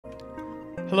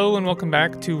Hello and welcome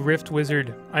back to Rift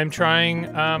Wizard. I'm trying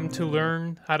to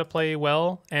learn how to play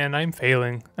well, and I'm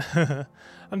failing.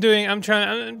 I'm doing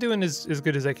as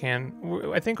good as I can.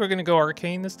 I think we're gonna go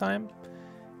Arcane this time.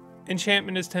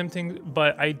 Enchantment is tempting,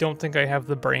 but I don't think I have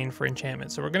the brain for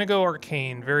enchantment. So we're gonna go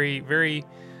Arcane, very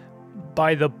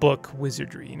by the book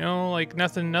wizardry. You know, like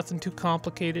nothing too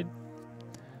complicated.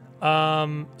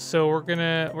 So we're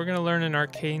gonna learn an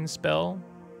Arcane spell.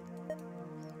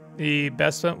 The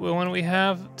best one we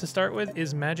have to start with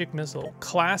is Magic Missile.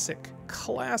 Classic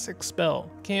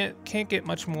spell. Can't get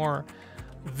much more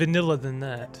vanilla than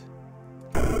that.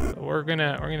 So we're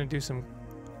gonna do some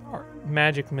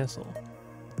Magic Missile.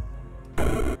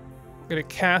 We're gonna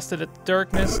cast it at the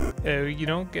darkness. You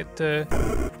know, get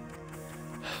to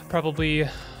probably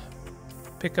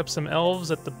pick up some elves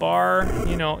at the bar.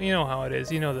 You know how it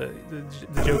is. You know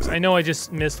the jokes. I know I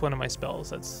just missed one of my spells.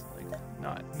 That's like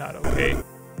not okay.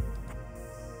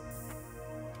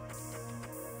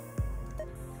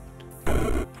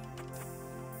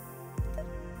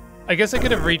 I guess I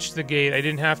could have reached the gate. I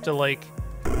didn't have to like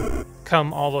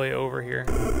come all the way over here.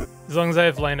 As long as I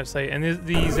have line of sight. And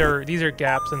these are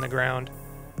gaps in the ground.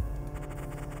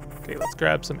 Okay, let's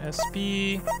grab some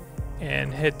SP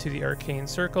and head to the Arcane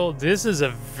Circle. This is a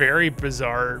very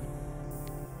bizarre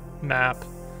map.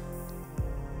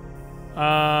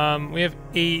 We have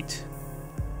 8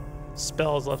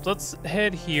 spells left. Let's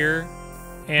head here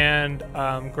and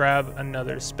grab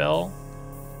another spell.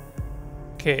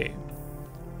 Okay.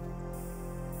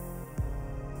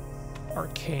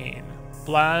 Arcane.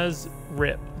 Blaze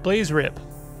Rip.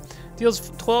 Deals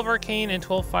 12 arcane and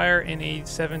 12 fire in a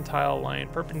 7-tile line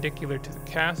perpendicular to the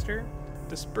caster.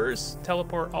 Disperse,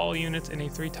 teleport all units in a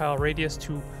 3-tile radius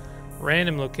to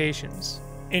random locations.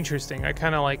 Interesting. I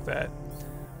kind of like that.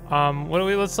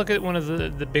 Let's look at one of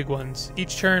the big ones.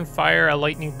 Each turn, fire a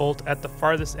lightning bolt at the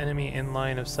farthest enemy in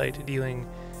line of sight, dealing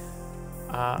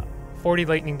 40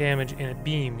 lightning damage in a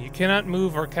beam. You cannot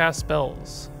move or cast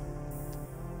spells.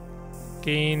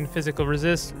 Gain physical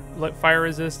resist, fire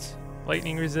resist,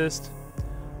 lightning resist,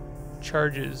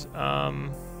 charges.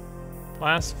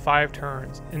 Last 5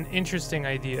 turns. An interesting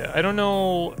idea. I don't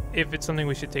know if it's something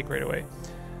we should take right away.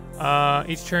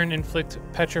 Each turn inflict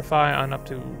petrify on up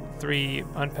to 3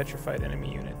 unpetrified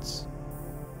enemy units.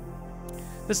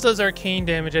 This does arcane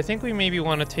damage. I think we maybe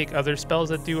want to take other spells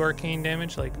that do arcane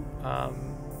damage, like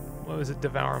what was it?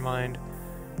 Devour Mind.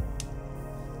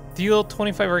 Deal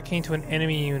 25 arcane to an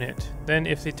enemy unit. Then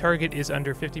if the target is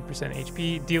under 50%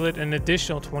 HP, deal it an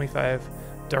additional 25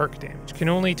 dark damage. Can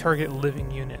only target living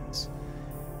units.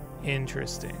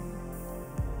 Interesting.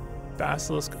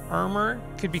 Basilisk Armor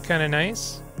could be kind of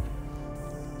nice.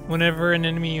 Whenever an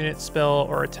enemy unit spell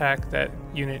or attack, that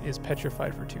unit is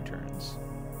petrified for 2 turns.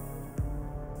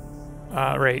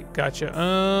 Right, gotcha.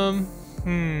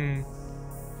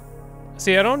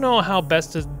 See, I don't know how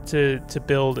best to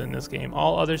build in this game.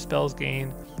 All other spells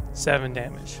gain 7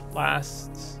 damage.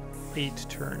 Lasts 8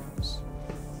 turns.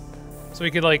 So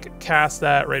we could like cast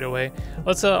that right away.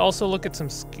 Let's also look at some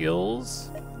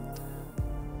skills.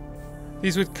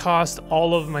 These would cost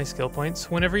all of my skill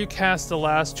points. Whenever you cast the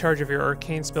last charge of your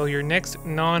arcane spell, your next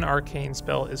non-arcane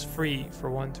spell is free for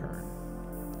 1 turn.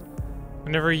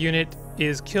 Whenever a unit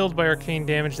is killed by arcane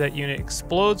damage, that unit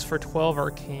explodes for 12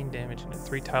 arcane damage in a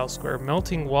 3-tile square,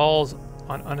 melting walls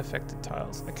on unaffected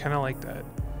tiles. I kind of like that.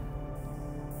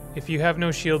 If you have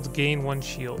no shields, gain 1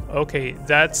 shield. Okay,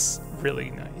 that's really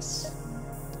nice.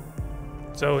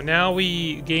 So now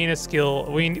we gain a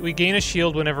skill. We gain a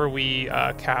shield whenever we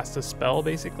cast a spell,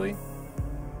 basically.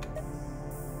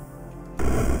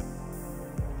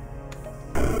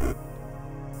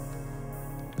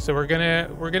 So we're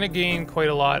gonna gain quite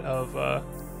a lot of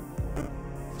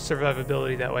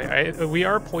survivability that way. We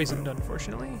are poisoned,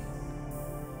 unfortunately.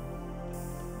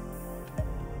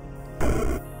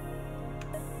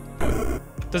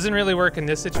 Doesn't really work in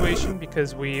this situation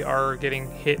because we are getting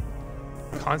hit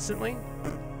constantly.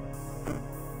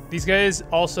 These guys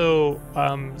also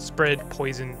spread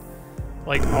poison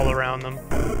like all around them.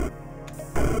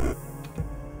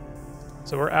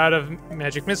 So we're out of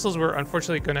magic missiles. We're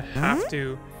unfortunately gonna have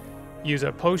to use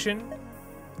a potion.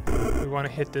 We want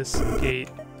to hit this gate.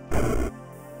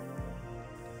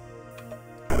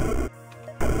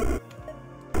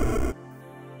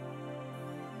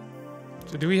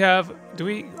 So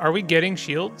are we getting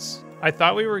shields? I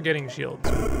thought we were getting shields.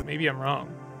 Maybe I'm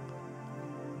wrong.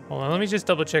 Hold on, let me just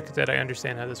double check that I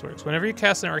understand how this works. Whenever you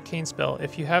cast an arcane spell,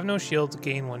 if you have no shields,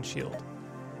 gain 1 shield.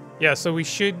 Yeah, so we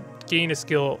should gain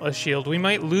a shield. We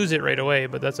might lose it right away,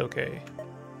 but that's okay.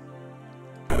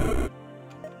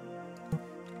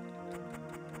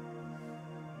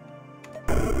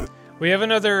 We have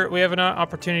an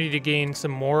opportunity to gain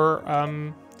some more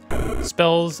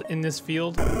spells in this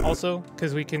field also,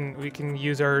 because we can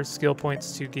use our skill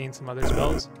points to gain some other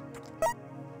spells.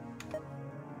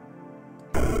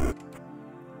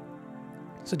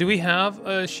 So do we have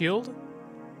a shield?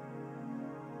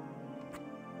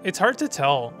 It's hard to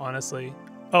tell, honestly.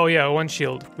 Oh yeah, one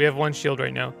shield. We have one shield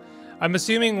right now. I'm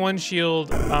assuming one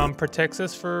shield protects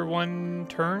us for one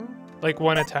turn, like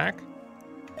one attack.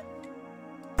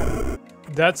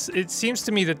 It seems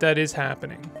to me that is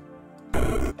happening.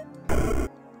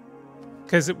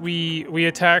 Because we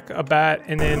attack a bat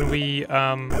and then we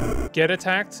get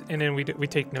attacked and then we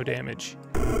take no damage.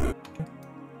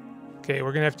 Okay,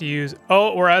 we're gonna have to use.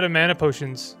 Oh, we're out of mana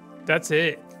potions. That's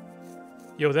it.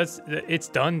 Yo, it's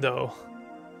done though.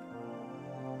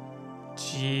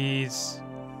 Jeez.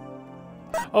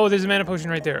 Oh, there's a mana potion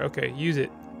right there. Okay, use it.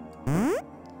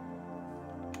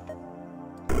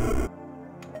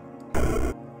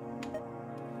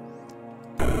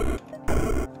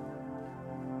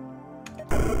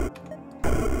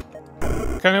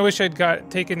 Kind of wish I'd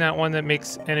taken that one that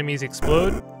makes enemies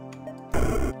explode.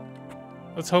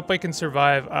 Let's hope I can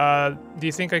survive. Do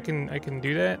you think I can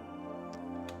do that?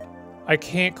 I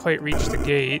can't quite reach the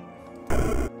gate.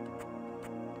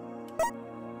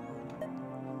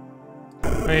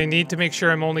 I need to make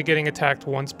sure I'm only getting attacked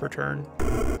once per turn.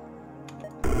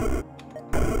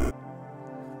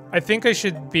 I think I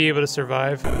should be able to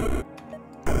survive.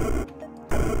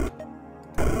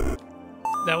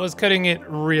 That was cutting it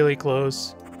really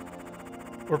close.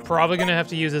 We're probably gonna have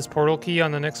to use this portal key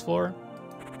on the next floor.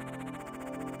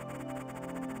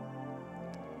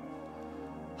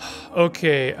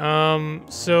 Okay,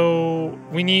 so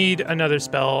we need another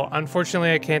spell.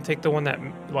 Unfortunately, I can't take the one that,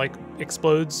 like,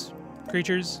 explodes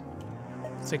creatures.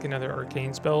 Let's take another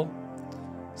arcane spell.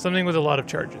 Something with a lot of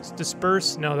charges.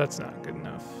 Disperse? No, that's not good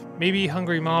enough. Maybe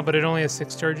Hungry Maw, but it only has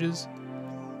 6 charges.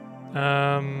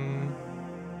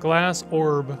 Glass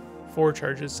Orb, 4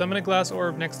 charges. Summon a glass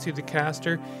orb next to the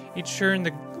caster. Each turn,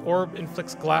 the orb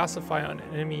inflicts glassify on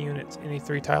enemy units in a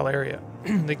 3-tile area.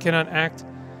 They cannot act.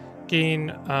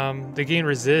 They gain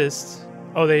resist.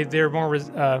 Oh, they're more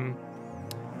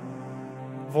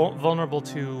vulnerable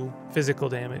to physical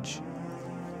damage.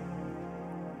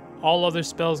 All other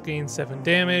spells gain 7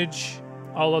 damage.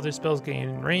 All other spells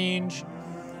gain range.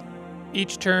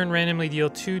 Each turn randomly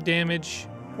deal 2 damage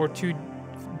or 2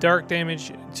 dark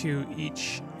damage to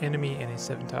each enemy in a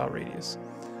 7-tile radius.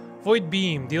 Void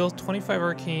Beam deals 25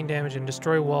 arcane damage and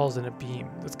destroy walls in a beam.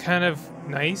 That's kind of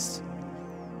nice.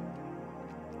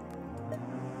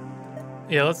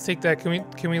 Yeah, let's take that.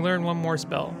 Can we learn one more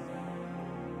spell?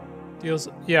 Deals.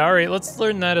 Yeah, all right. Let's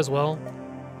learn that as well.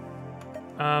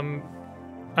 I'm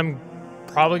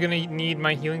probably gonna need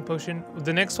my healing potion.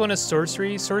 The next one is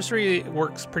sorcery. Sorcery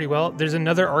works pretty well. There's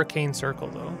another arcane circle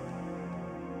though.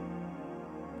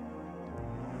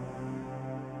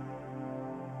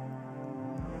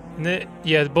 And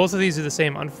yeah, both of these are the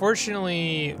same.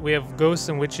 Unfortunately, we have ghosts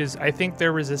and witches. I think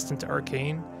they're resistant to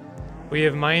arcane. We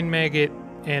have mind maggot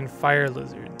and fire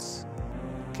lizards.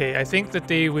 Okay, I think that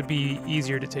they would be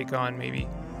easier to take on, maybe.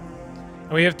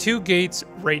 And we have 2 gates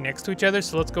right next to each other,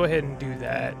 so let's go ahead and do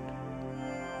that.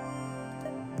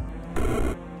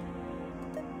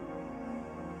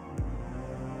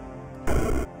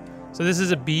 So this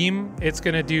is a beam. It's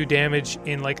gonna do damage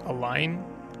in like a line.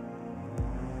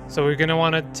 So we're gonna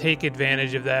want to take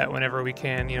advantage of that whenever we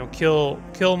can. You know, kill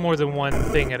more than one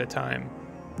thing at a time.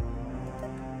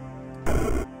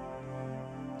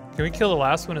 Can we kill the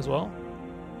last one as well?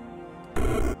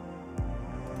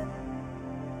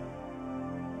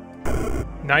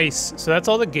 Nice. So that's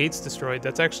all the gates destroyed.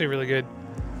 That's actually really good.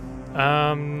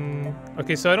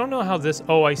 Okay, so I don't know how this...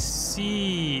 Oh, I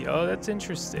see. Oh, that's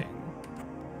interesting.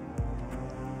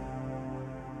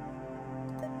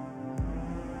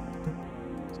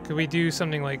 Could we do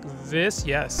something like this?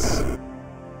 Yes.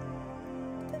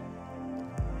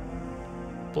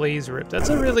 Blaze Rip. That's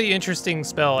a really interesting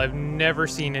spell. I've never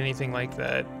seen anything like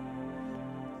that.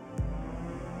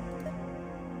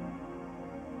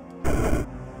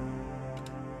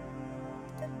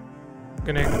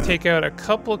 Gonna take out a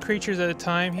couple of creatures at a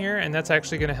time here, and that's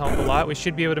actually gonna help a lot. We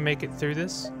should be able to make it through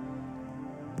this.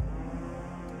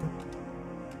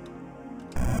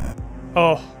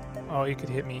 Oh, you could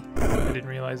hit me. I didn't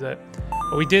realize that.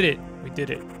 But we did it. We did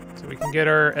it. So we can get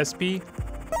our SP.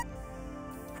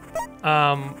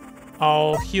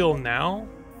 I'll heal now.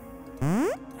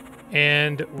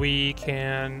 And we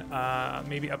can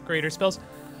maybe upgrade our spells.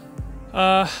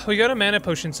 We got a mana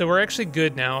potion, so we're actually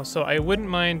good now. So I wouldn't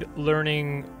mind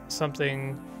learning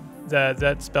something,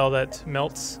 that spell that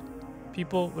melts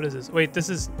People, what is this? Wait,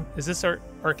 is this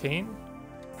arcane?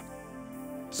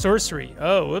 Sorcery.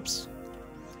 Oh, whoops.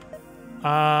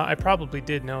 I probably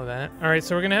did know that. All right,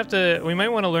 so we're gonna we might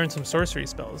want to learn some sorcery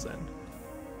spells then.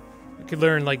 We could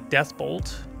learn like Death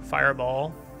Bolt,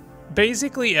 Fireball.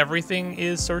 Basically everything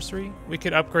is sorcery. We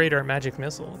could upgrade our magic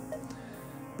missile.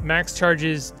 Max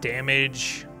charges,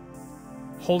 damage,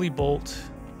 Holy Bolt.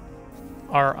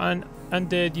 Our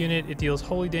undead unit, it deals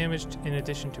holy damage in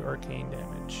addition to arcane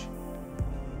damage.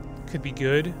 Could be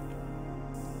good.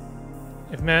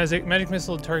 If magic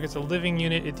missile targets a living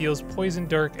unit, it deals poison,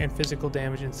 dark, and physical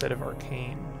damage instead of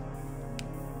arcane.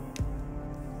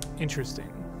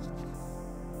 Interesting.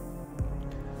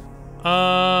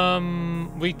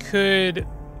 We could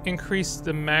increase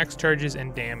the max charges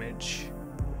and damage.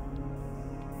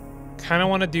 Kind of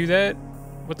want to do that.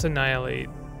 What's Annihilate?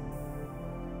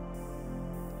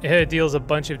 It deals a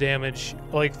bunch of damage,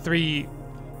 like 3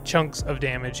 chunks of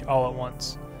damage all at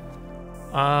once.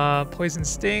 Poison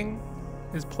Sting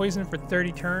is poison for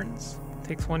 30 turns.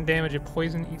 Takes 1 damage of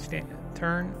poison each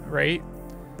turn, right?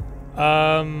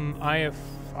 Eye of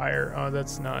Fire. Oh,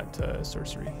 that's not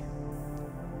sorcery.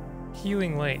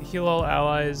 Healing Light. Heal all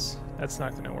allies. That's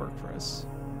not going to work for us.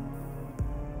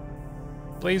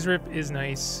 Blaze Rip is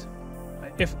nice.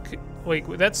 Wait,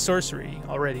 that's sorcery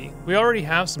already. We already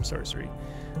have some sorcery.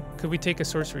 Could we take a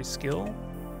sorcery skill?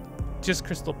 Just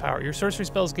crystal power. Your sorcery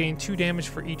spells gain 2 damage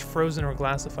for each frozen or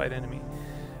glassified enemy.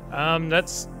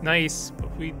 That's nice,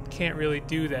 but we can't really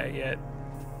do that yet.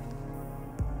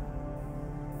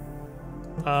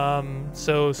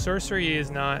 So sorcery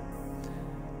is not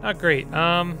great.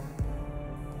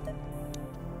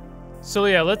 So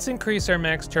yeah, let's increase our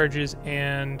max charges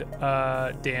and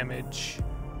damage.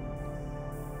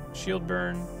 Shield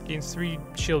burn gains 3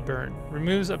 shield burn.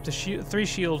 Removes up to 3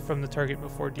 shield from the target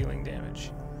before dealing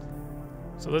damage.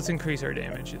 So let's increase our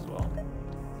damage as well.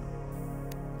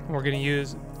 We're gonna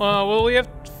use, well, we have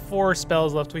 4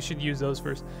 spells left. We should use those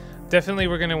first. Definitely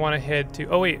we're gonna want to head to,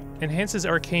 oh wait, enhances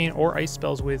arcane or ice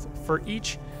spells with, for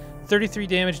each 33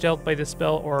 damage dealt by the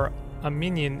spell or a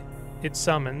minion it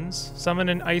summons, summon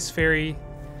an ice fairy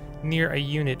near a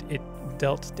unit it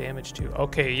dealt damage to.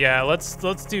 Okay, yeah, let's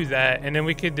do that, and then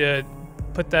we could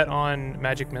put that on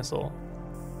magic missile.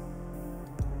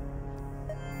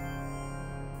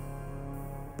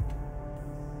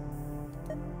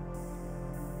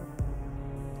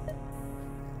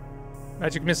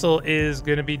 Magic missile is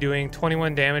going to be doing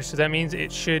 21 damage, so that means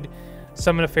it should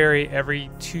summon a fairy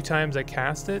every 2 times I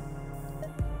cast it.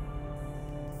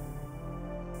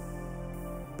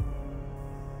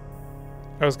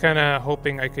 I was kind of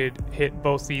hoping I could hit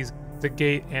both the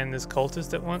gate and this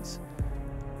cultist at once,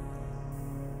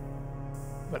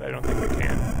 but I don't think I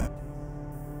can.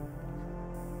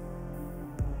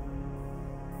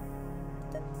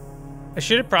 I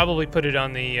should have probably put it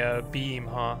on the beam,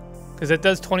 huh? Because it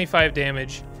does 25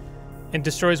 damage and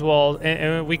destroys walls,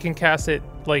 and we can cast it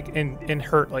like and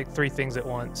hurt like 3 things at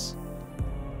once.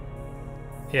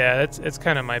 Yeah, it's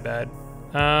kind of my bad.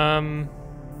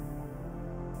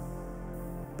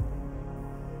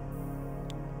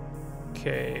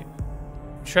 Okay,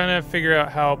 I'm trying to figure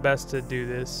out how best to do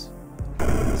this.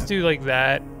 Let's do like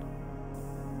that.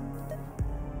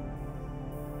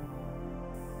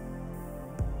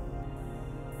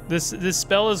 This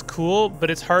spell is cool,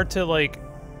 but it's hard to like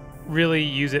really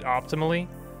use it optimally.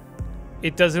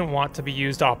 It doesn't want to be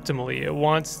used optimally. It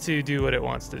wants to do what it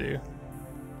wants to do.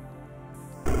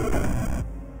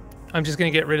 I'm just gonna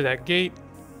get rid of that gate.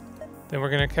 Then we're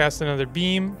gonna cast another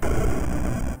beam.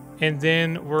 And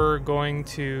then we're going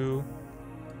to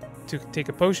take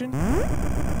a potion.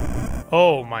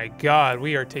 Oh my god,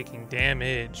 we are taking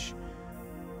damage.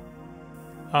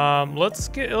 Let's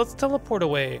teleport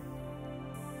away.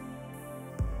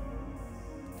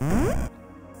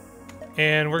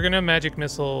 And we're gonna magic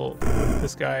missile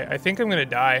this guy. I think I'm gonna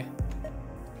die.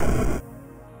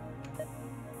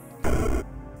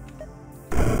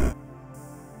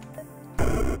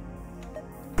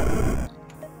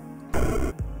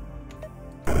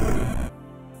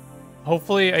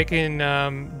 Hopefully I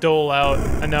can dole out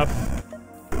enough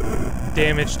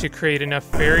damage to create enough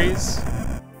fairies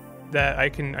that I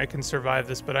can survive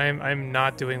this, but I'm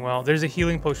not doing well. There's a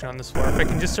healing potion on this floor. If I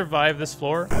can just survive this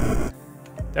floor,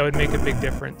 that would make a big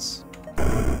difference.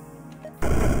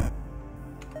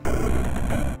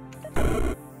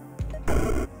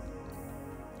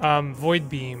 Void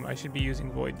Beam. I should be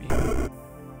using Void Beam.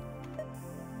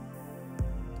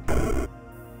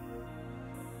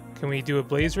 Can we do a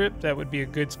Blaze Rip? That would be a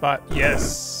good spot.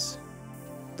 Yes.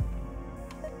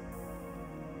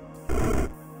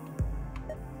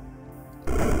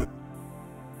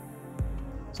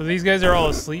 So So these guys are all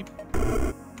asleep.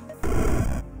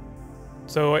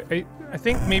 So I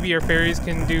think maybe our fairies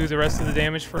can do the rest of the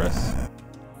damage for us.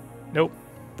 Nope.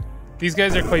 These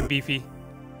guys are quite beefy.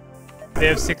 They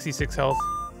have 66 health.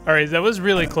 Alright, that was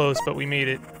really close, but we made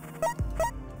it.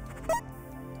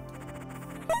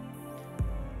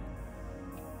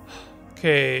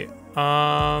 Okay,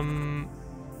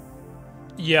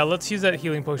 yeah, let's use that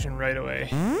healing potion right away.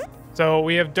 So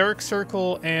we have Dark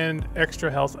Circle and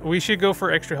extra health. We should go for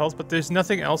extra health, but there's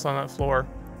nothing else on that floor.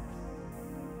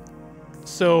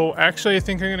 So actually, I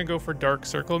think I'm gonna go for Dark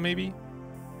Circle maybe.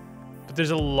 But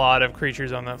there's a lot of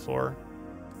creatures on that floor.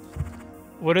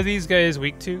 What are these guys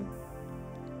weak to?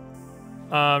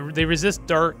 They resist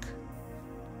dark.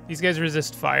 These guys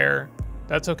resist fire.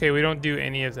 That's okay, we don't do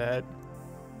any of that.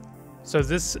 So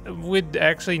this would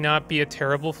actually not be a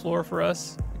terrible floor for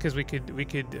us because we could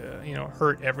you know,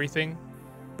 hurt everything.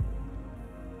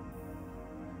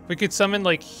 We could summon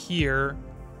like here.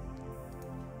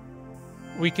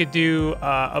 We could do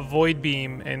a void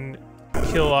beam and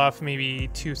kill off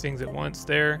maybe 2 things at once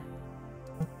there.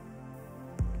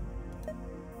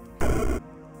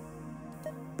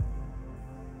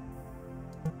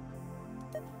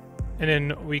 And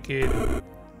then we could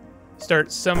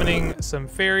start summoning some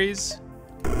fairies.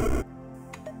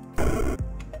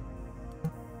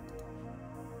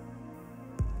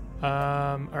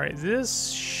 All right,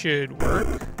 this should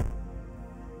work.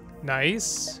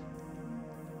 Nice.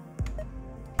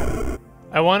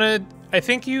 I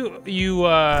think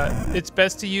it's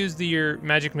best to use your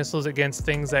magic missiles against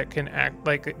things that can act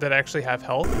like that actually have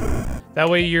health. That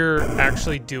way you're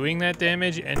actually doing that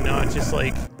damage and not just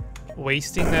like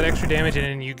wasting that extra damage, and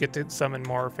then you get to summon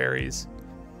more fairies.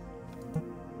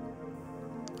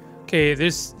 Okay,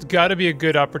 there's got to be a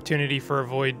good opportunity for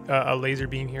a laser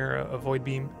beam here, a void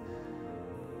beam.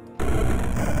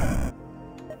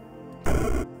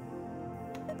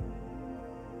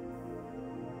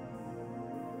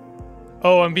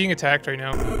 Oh, I'm being attacked right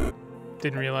now.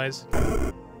 Didn't realize.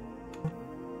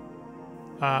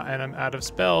 And I'm out of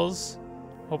spells.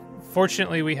 Well,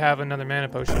 fortunately, we have another mana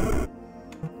potion.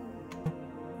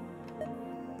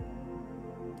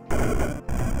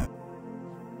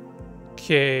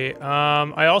 Okay,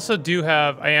 I also do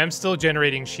have... I am still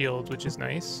generating shields, which is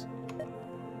nice.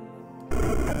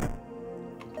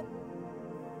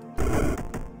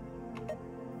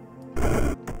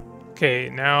 Okay,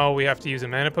 now we have to use a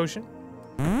mana potion.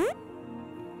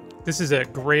 This is a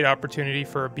great opportunity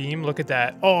for a beam. Look at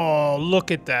that. Oh,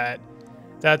 look at that.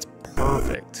 That's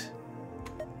perfect.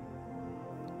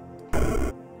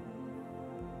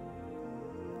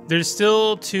 There's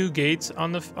still 2 gates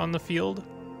on the field.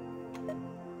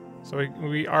 So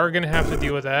we are going to have to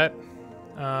deal with that.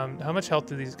 How much health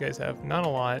do these guys have? Not a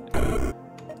lot.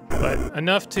 But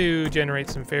enough to generate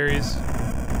some fairies.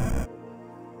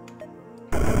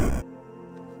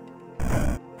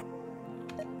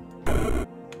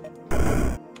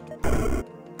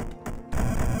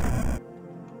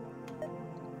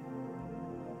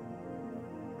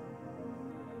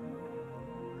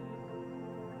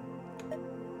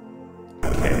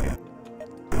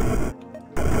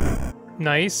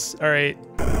 Nice. All right,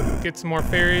 get some more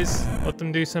fairies. Let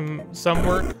them do some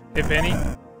work, if any.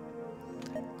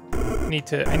 I need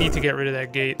to get rid of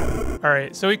that gate. All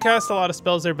right, so we cast a lot of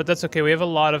spells there, but that's okay. We have a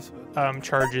lot of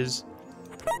charges.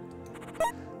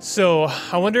 So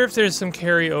I wonder if there's some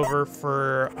carryover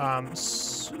for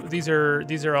these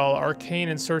are all arcane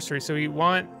and sorcery. So we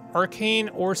want arcane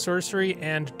or sorcery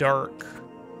and dark.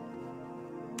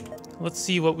 Let's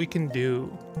see what we can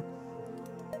do.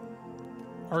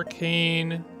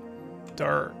 Arcane,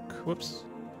 dark. Whoops.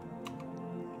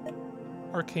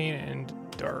 Arcane and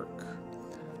dark.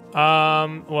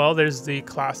 Well, there's the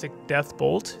classic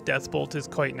Deathbolt. Deathbolt is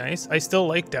quite nice. I still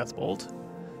like Deathbolt.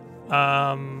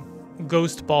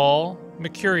 Ghost Ball,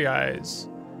 Mercurize.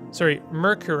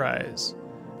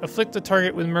 Afflict the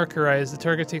target with Mercurize. The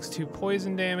target takes 2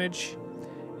 poison damage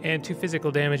and 2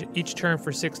 physical damage each turn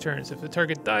for 6 turns. If the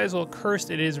target dies while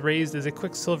cursed, it is raised as a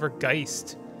Quicksilver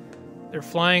Geist. They're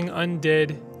flying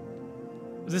undead.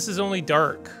 This is only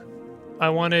dark. I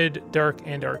wanted dark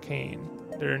and arcane.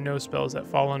 There are no spells that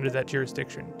fall under that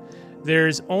jurisdiction.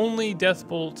 There's only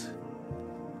Deathbolt.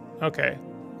 Okay.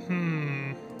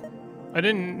 I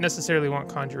didn't necessarily want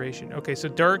Conjuration. Okay, so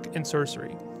dark and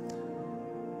sorcery.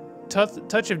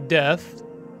 Touch of Death.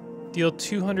 Deal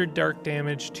 200 dark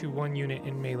damage to 1 unit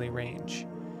in melee range.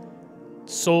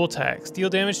 Soul Tax. Deal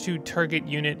damage to target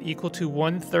unit equal to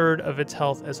 1/3 of its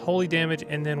health as holy damage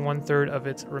and then 1/3 of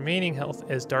its remaining health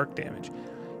as dark damage.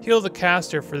 Heal the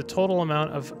caster for the total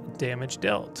amount of damage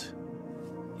dealt.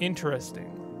 Interesting.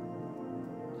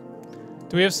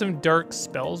 Do we have some dark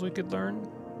spells we could learn?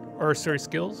 Or, sorry,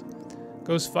 skills?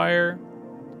 Ghost Fire.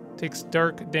 Takes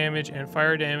dark damage and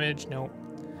fire damage. No.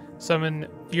 Summon.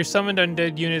 Your summoned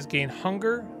undead units gain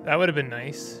hunger. That would have been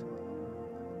nice.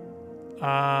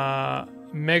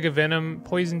 Mega Venom.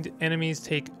 Poisoned enemies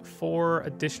take 4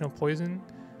 additional poison.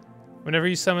 Whenever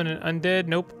you summon an undead.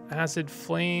 Nope. Acid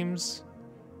Flames.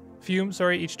 Fume,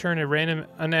 sorry. Each turn a random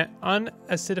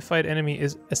unacidified enemy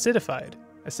is acidified.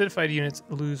 Acidified units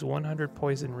lose 100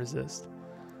 poison resist.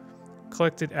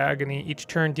 Collected Agony. Each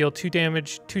turn deal 2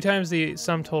 damage, 2 times the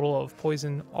sum total of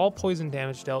poison. All poison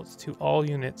damage dealt to all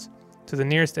units to the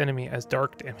nearest enemy as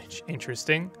dark damage.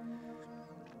 Interesting.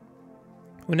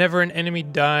 Whenever an enemy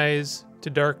dies to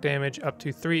dark damage, up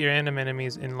to 3 random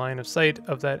enemies in line of sight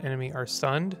of that enemy are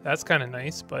stunned. That's kind of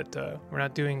nice, but we're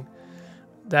not doing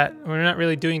that. We're not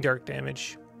really doing dark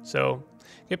damage. So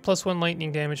get +1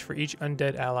 lightning damage for each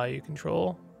undead ally you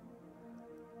control.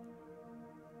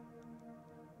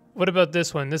 What about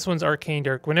this one? This one's Arcane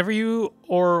Dark. Whenever you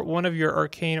or one of your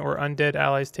arcane or undead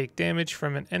allies take damage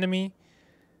from an enemy,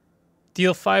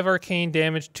 deal 5 arcane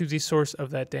damage to the source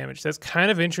of that damage. That's kind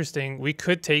of interesting. We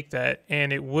could take that,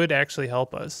 and it would actually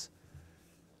help us.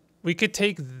 We could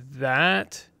take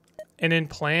that and then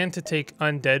plan to take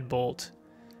Undead Bolt.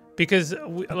 Because,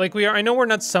 I know we're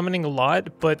not summoning a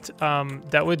lot, but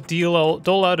that would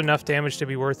dole out enough damage to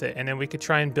be worth it, and then we could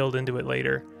try and build into it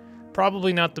later.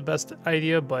 Probably not the best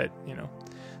idea, but, you know.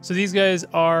 So these guys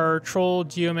are Troll,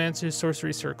 Geomancer,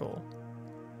 Sorcery Circle.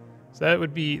 So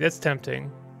that's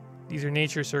tempting. These are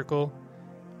Nature Circle.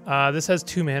 This has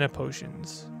 2 mana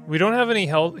potions. We don't have any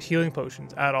healing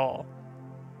potions at all.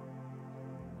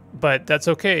 But that's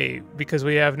okay, because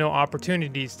we have no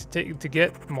opportunities to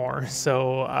get more.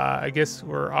 So I guess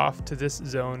we're off to this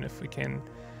zone if we can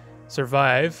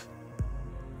survive.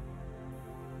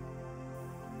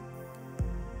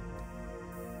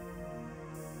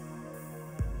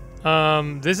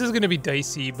 This is going to be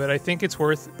dicey, but I think it's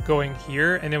worth going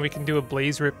here, and then we can do a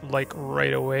Blaze Rip like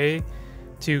right away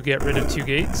to get rid of 2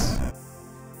 gates.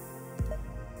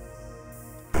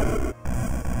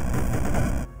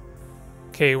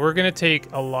 Okay, we're going to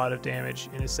take a lot of damage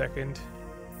in a second.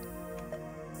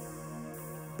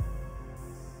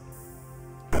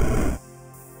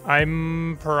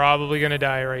 I'm probably going to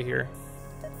die right here.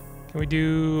 Can we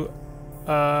do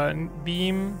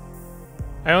beam?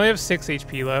 I only have 6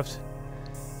 HP left.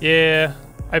 Yeah,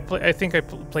 I think I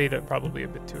played it probably a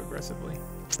bit too aggressively.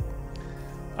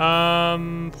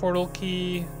 Portal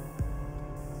key,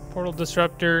 portal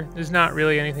disruptor. There's not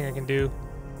really anything I can do.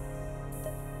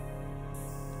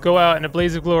 Go out in a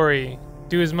blaze of glory.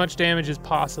 Do as much damage as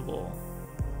possible.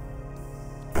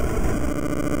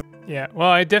 Yeah, well,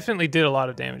 I definitely did a lot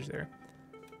of damage there.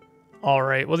 All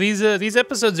right. Well, these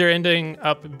episodes are ending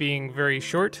up being very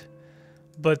short.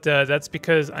 But that's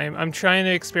because I'm trying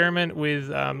to experiment with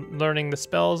learning the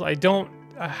spells. I don't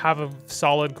have a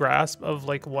solid grasp of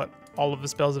like what all of the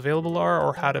spells available are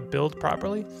or how to build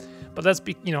properly. But that's,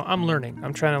 I'm learning.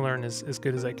 I'm trying to learn as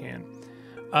good as I can.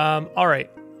 All right.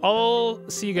 I'll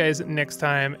see you guys next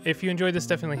time. If you enjoyed this,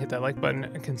 definitely hit that like button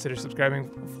and consider subscribing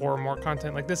for more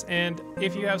content like this. And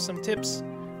if you have some tips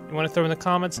you want to throw in the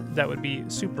comments, that would be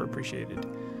super appreciated.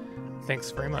 Thanks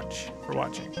very much for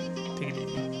watching. Take it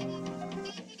easy.